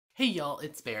Hey y'all,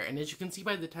 it's Bear, and as you can see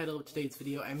by the title of today's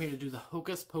video, I'm here to do the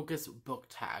Hocus Pocus book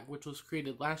tag, which was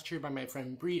created last year by my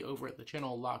friend Bree over at the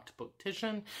channel Locked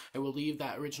Booktition. I will leave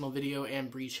that original video and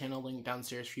Bree's channel link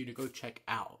downstairs for you to go check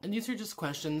out. And these are just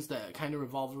questions that kind of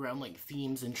revolve around like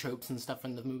themes and tropes and stuff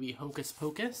in the movie Hocus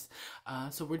Pocus.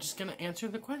 So we're just gonna answer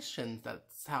the questions.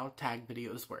 That's how tag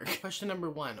videos work. Question number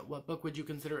 1, what book would you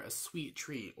consider a sweet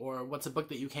treat, or what's a book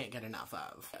that you can't get enough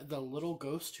of? The Little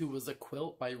Ghost Who Was a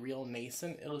Quilt by Real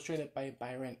Nason, illustrated by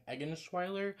Byron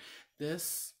Eggenschweiler.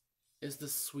 This is the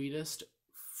sweetest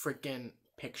freaking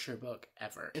picture book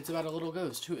ever. It's about a little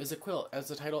ghost who is a quilt, as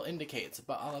the title indicates,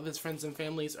 but all of his friends and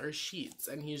families are sheets,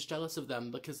 and he's jealous of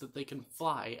them because that they can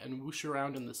fly and whoosh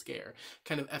around in the scare,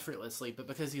 kind of effortlessly, but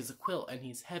because he's a quilt and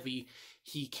he's heavy,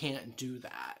 he can't do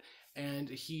that. And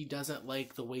he doesn't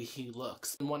like the way he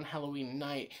looks. And one Halloween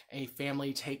night, a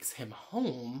family takes him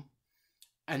home,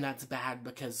 and that's bad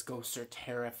because ghosts are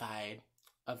terrified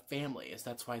of families.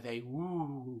 That's why they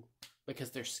woo, because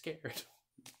they're scared.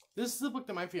 This is a book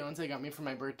that my fiance got me for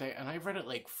my birthday, and I've read it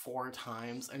like 4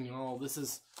 times, and y'all, this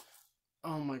is,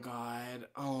 oh my god,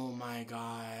 oh my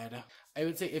god. I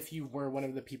would say if you were one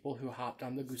of the people who hopped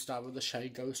on the Gustavo the Shy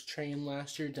Ghost train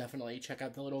last year, definitely check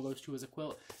out The Little Ghost Who Was a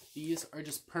Quilt. These are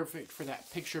just perfect for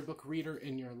that picture book reader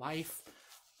in your life.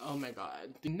 Oh my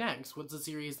god. Next, what's a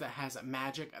series that has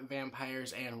magic,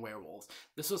 vampires, and werewolves?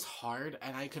 This was hard,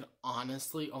 and I could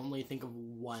honestly only think of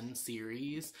one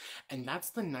series, and that's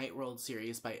the Night World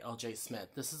series by L.J.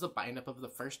 Smith. This is a bind-up of the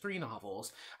first 3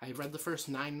 novels. I've read the first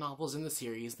 9 novels in the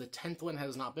series. The 10th one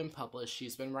has not been published.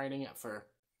 She's been writing it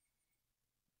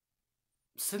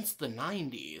since the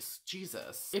 90s.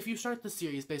 Jesus. If you start the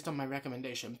series based on my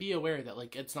recommendation, be aware that,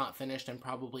 like, it's not finished and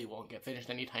probably won't get finished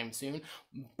anytime soon,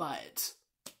 but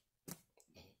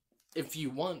if you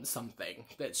want something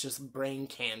that's just brain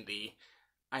candy,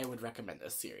 I would recommend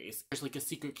this series. There's like a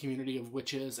secret community of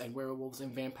witches and werewolves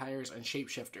and vampires and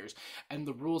shapeshifters, and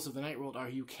the rules of the Night World are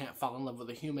you can't fall in love with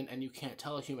a human and you can't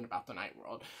tell a human about the Night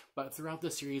World. But throughout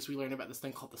the series we learn about this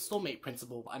thing called the soulmate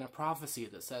principle, and a prophecy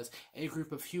that says a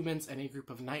group of humans and a group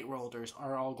of Night Worlders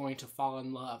are all going to fall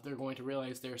in love. They're going to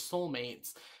realize they're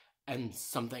soulmates, and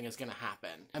something is gonna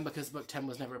happen. And because book 10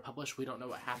 was never published, we don't know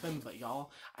what happened, but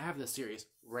y'all, I have this series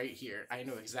right here. I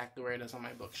know exactly where it is on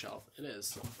my bookshelf. It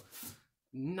is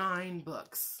 9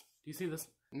 books. Do you see this?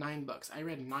 9 books. I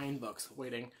read 9 books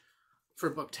waiting for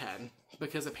book 10,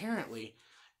 because apparently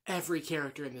every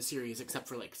character in the series, except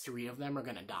for like 3 of them, are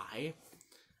gonna die.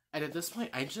 And at this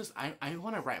point, I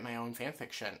want to write my own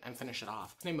fanfiction and finish it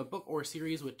off. Name a book or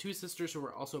series with 2 sisters who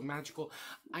are also magical.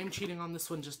 I'm cheating on this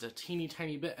one just a teeny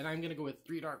tiny bit, and I'm going to go with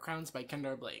 3 Dark Crowns by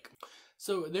Kendar Blake.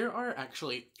 So there are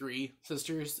actually 3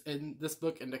 sisters in this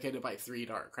book, indicated by 3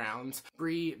 Dark Crowns.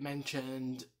 Bree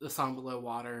mentioned The Song Below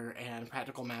Water and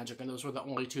Practical Magic, and those were the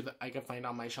only 2 that I could find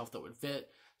on my shelf that would fit.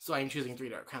 So I'm choosing 3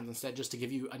 Dark Crowns instead, just to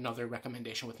give you another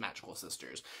recommendation with magical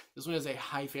sisters. This one is a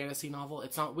high fantasy novel.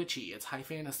 It's not witchy, it's high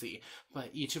fantasy, but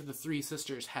each of the 3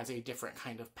 sisters has a different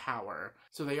kind of power.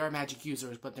 So they are magic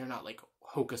users, but they're not like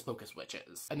hocus pocus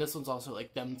witches. And this one's also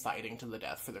like them fighting to the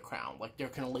death for the crown. Like there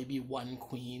can only be one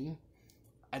queen,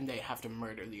 and they have to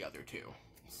murder the other 2.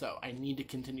 So I need to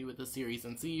continue with the series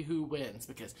and see who wins,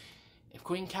 because if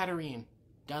Queen Katarine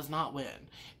does not win,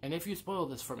 and if you spoil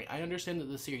this for me, I understand that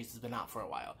the series has been out for a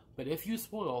while, but if you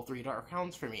spoil 3 Dark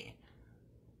Crowns for me,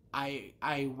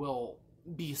 I will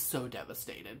be so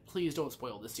devastated. Please don't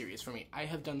spoil the series for me. I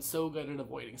have done so good at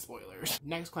avoiding spoilers.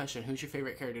 Next question, who's your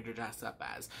favorite character to dress up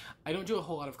as? I don't do a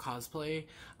whole lot of cosplay.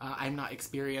 I'm not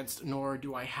experienced, nor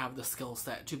do I have the skill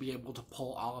set to be able to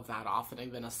pull all of that off in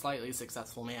even a slightly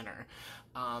successful manner.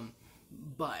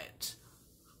 But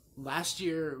last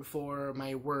year for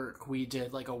my work, we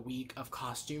did like a week of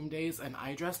costume days, and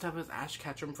I dressed up as Ash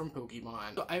Ketchum from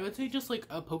Pokemon. So I would say just like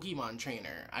a Pokemon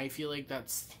trainer. I feel like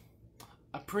that's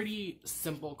a pretty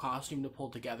simple costume to pull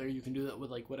together. You can do that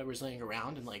with like whatever's laying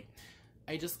around, and like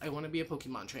I want to be a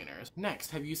Pokemon trainer.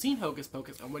 Next, have you seen Hocus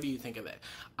Pocus, and what do you think of it?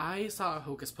 I saw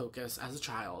Hocus Pocus as a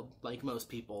child, like most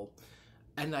people,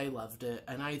 and I loved it,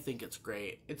 and I think it's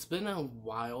great. It's been a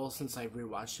while since I've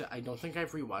rewatched it. I don't think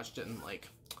I've rewatched it in like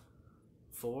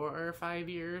 4 or 5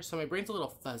 years, so my brain's a little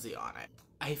fuzzy on it.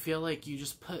 I feel like you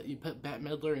put Bette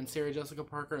Midler and Sarah Jessica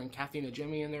Parker and Kathy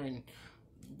Najimy in there, and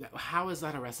how is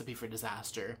that a recipe for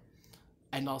disaster?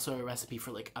 And also a recipe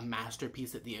for like a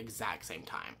masterpiece at the exact same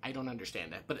time. I don't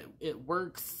understand it, but it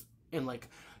works in like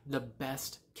the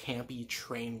best campy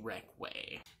train wreck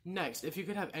way. Next, if you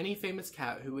could have any famous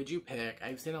cat, who would you pick?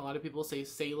 I've seen a lot of people say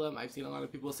Salem, I've seen a lot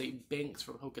of people say Binks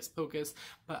from Hocus Pocus,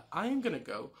 but I'm gonna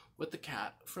go with the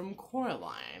cat from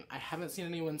Coraline. I haven't seen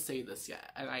anyone say this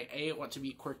yet, and I A, want to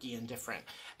be quirky and different,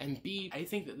 and B, I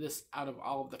think that this, out of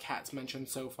all of the cats mentioned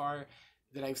so far,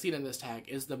 that I've seen in this tag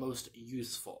is the most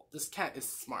useful. This cat is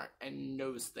smart and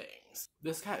knows things.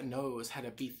 This cat knows how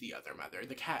to beat the other mother.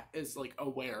 The cat is like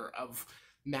aware of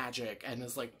magic and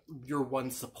is like your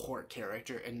one support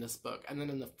character in this book. And then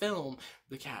in the film,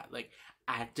 the cat like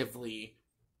actively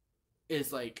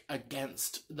is like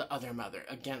against the other mother,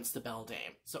 against the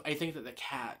beldame. So I think that the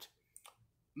cat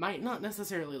might not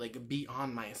necessarily like be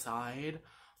on my side,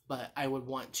 but I would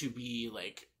want to be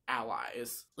like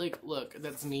allies. Like, look,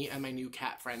 that's me and my new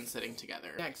cat friend sitting together.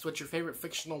 Next, what's your favorite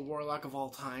fictional warlock of all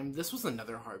time? This was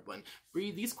another hard one.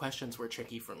 Bree, these questions were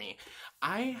tricky for me.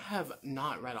 I have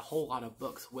not read a whole lot of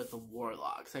books with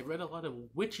warlocks. I've read a lot of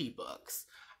witchy books.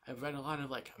 I've read a lot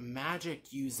of like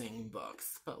magic using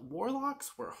books, but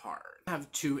warlocks were hard. I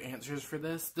have two answers for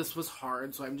this. This was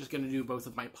hard, so I'm just going to do both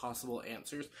of my possible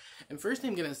answers. And first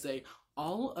I'm going to say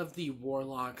all of the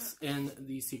warlocks in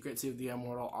the Secrets of the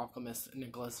Immortal Alchemist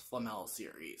Nicholas Flamel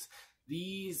series,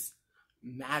 these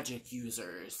magic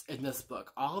users in this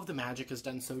book, all of the magic is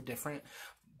done so different,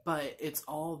 but it's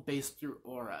all based through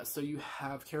aura. So you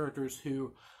have characters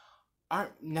who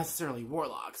aren't necessarily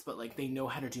warlocks, but like they know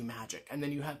how to do magic. And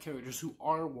then you have characters who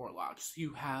are warlocks.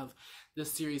 You have this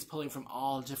series pulling from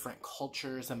all different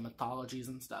cultures and mythologies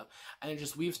and stuff. And it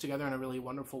just weaves together in a really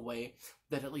wonderful way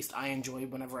that at least I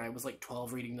enjoyed whenever I was like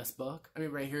 12 reading this book. I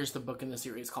mean, right here's the book in the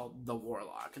series called The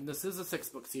Warlock. And this is a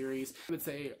 6-book series. I would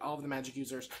say all of the magic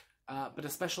users, but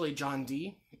especially John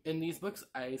Dee in these books,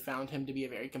 I found him to be a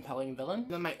very compelling villain.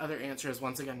 And then my other answer is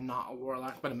once again not a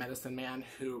warlock, but a medicine man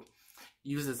who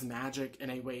uses magic in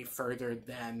a way further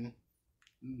than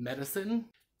medicine.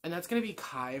 And that's going to be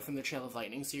Kai from the Trail of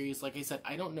Lightning series. Like I said,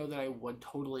 I don't know that I would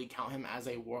totally count him as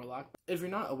a warlock. If you're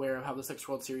not aware of how the Six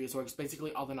World series works,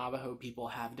 basically all the Navajo people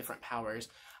have different powers.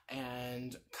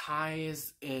 And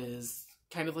Kai's is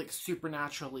kind of like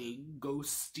supernaturally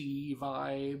ghosty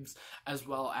vibes, as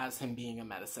well as him being a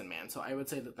medicine man. So I would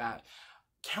say that that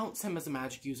counts him as a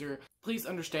magic user. Please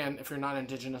understand, if you're not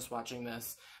indigenous watching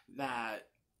this, that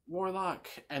warlock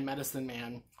and medicine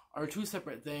man are two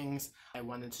separate things. I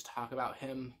wanted to talk about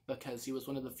him because he was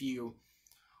one of the few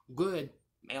good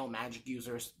male magic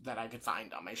users that I could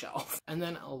find on my shelf. And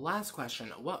then last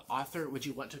question, what author would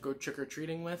you want to go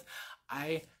trick-or-treating with?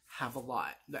 I have a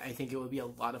lot that I think it would be a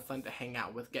lot of fun to hang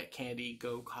out with, get candy,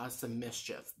 go cause some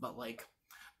mischief, but like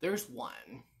there's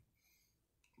one.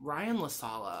 Ryan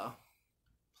LaSala,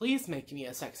 please make me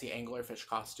a sexy anglerfish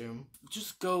costume.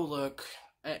 Just go look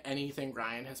at anything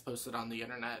Ryan has posted on the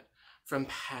internet from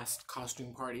past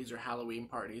costume parties or Halloween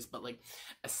parties, but like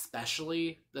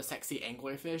especially the sexy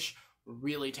anglerfish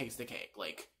really takes the cake.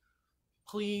 Like,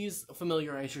 please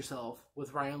familiarize yourself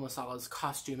with Ryan LaSala's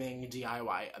costuming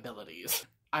DIY abilities.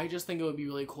 I just think it would be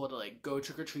really cool to like go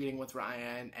trick-or-treating with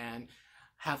Ryan and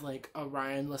have like a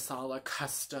Ryan LaSala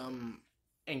custom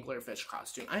anglerfish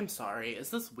costume. I'm sorry, is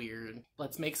this weird?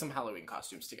 Let's make some Halloween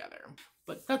costumes together.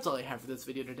 But that's all I have for this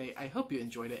video today. I hope you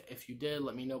enjoyed it. If you did,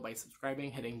 let me know by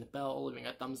subscribing, hitting the bell, leaving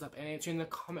a thumbs up, and answering the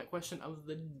comment question of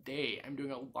the day. I'm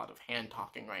doing a lot of hand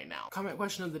talking right now. Comment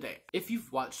question of the day. If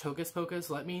you've watched Hocus Pocus,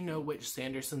 let me know which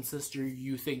Sanderson sister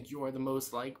you think you're the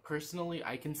most like. Personally,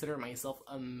 I consider myself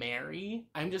a Mary.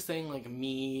 I'm just saying, like,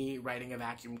 me riding a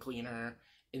vacuum cleaner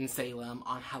in Salem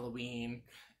on Halloween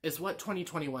is what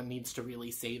 2021 needs to really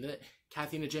save it.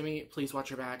 Kathy and Jimmy, please watch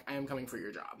your back. I am coming for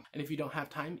your job. And if you don't have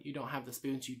time, you don't have the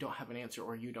spoons, you don't have an answer,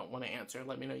 or you don't want to answer,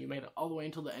 let me know you made it all the way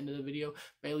until the end of the video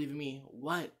by leaving me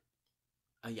what?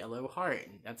 A yellow heart.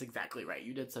 That's exactly right.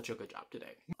 You did such a good job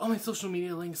today. All my social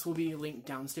media links will be linked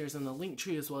downstairs in the link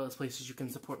tree, as well as places you can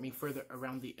support me further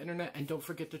around the internet. And don't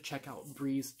forget to check out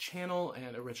Bree's channel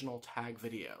and original tag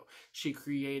video. She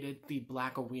created the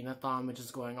Black Aweenathon, which is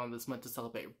going on this month to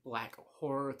celebrate Black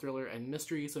horror, thriller, and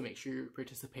mystery. So make sure you're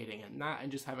participating in that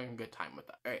and just having a good time with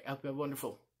that. Alright, I hope you have a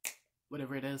wonderful,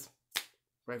 whatever it is,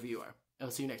 wherever you are. I'll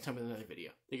see you next time with another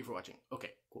video. Thank you for watching. Okay,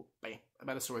 cool. Bye. I'm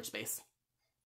out of storage space.